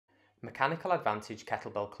Mechanical advantage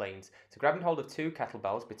kettlebell cleans. So grabbing hold of two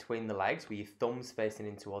kettlebells between the legs with your thumbs facing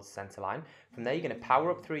in towards the centre line. From there you're going to power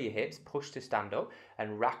up through your hips, push to stand up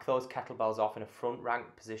and rack those kettlebells off in a front rank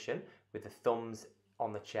position with the thumbs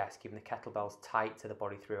on the chest, keeping the kettlebells tight to the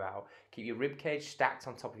body throughout. Keep your rib cage stacked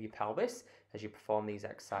on top of your pelvis as you perform these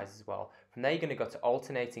exercises as well. From there you're going to go to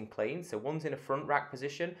alternating cleans. So one's in a front rack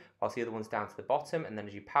position whilst the other one's down to the bottom, and then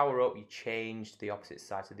as you power up you change to the opposite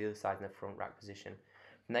side, so the other side in the front rack position.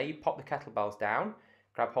 From there you pop the kettlebells down,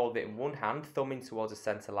 grab hold of it in one hand, thumb in towards the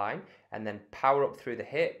centre line, and then power up through the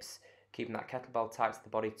hips, keeping that kettlebell tight to the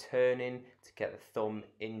body, turning to get the thumb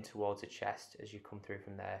in towards the chest as you come through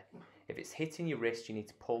from there. If it's hitting your wrist, you need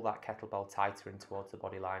to pull that kettlebell tighter in towards the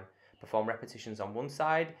body line. Perform repetitions on one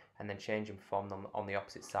side and then change and perform them on the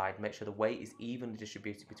opposite side. Make sure the weight is evenly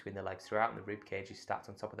distributed between the legs throughout and the rib cage is stacked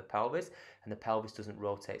on top of the pelvis and the pelvis doesn't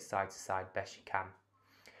rotate side to side best you can.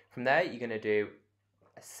 From there, you're going to do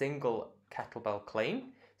a single kettlebell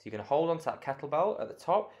clean. So you're going to hold onto that kettlebell at the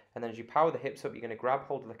top, and then as you power the hips up, you're going to grab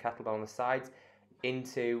hold of the kettlebell on the sides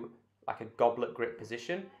into like a goblet grip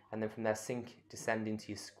position, and then from there descend into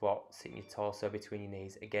your squat, sitting your torso between your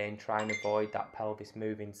knees. Again, try and avoid that pelvis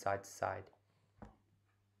moving side to side.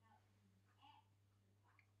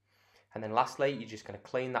 And then lastly, you're just going to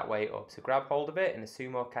clean that weight up. So grab hold of it in a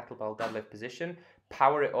sumo kettlebell deadlift position,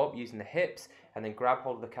 power it up using the hips, and then grab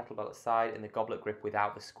hold of the kettlebell at the side in the goblet grip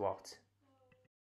without the squat.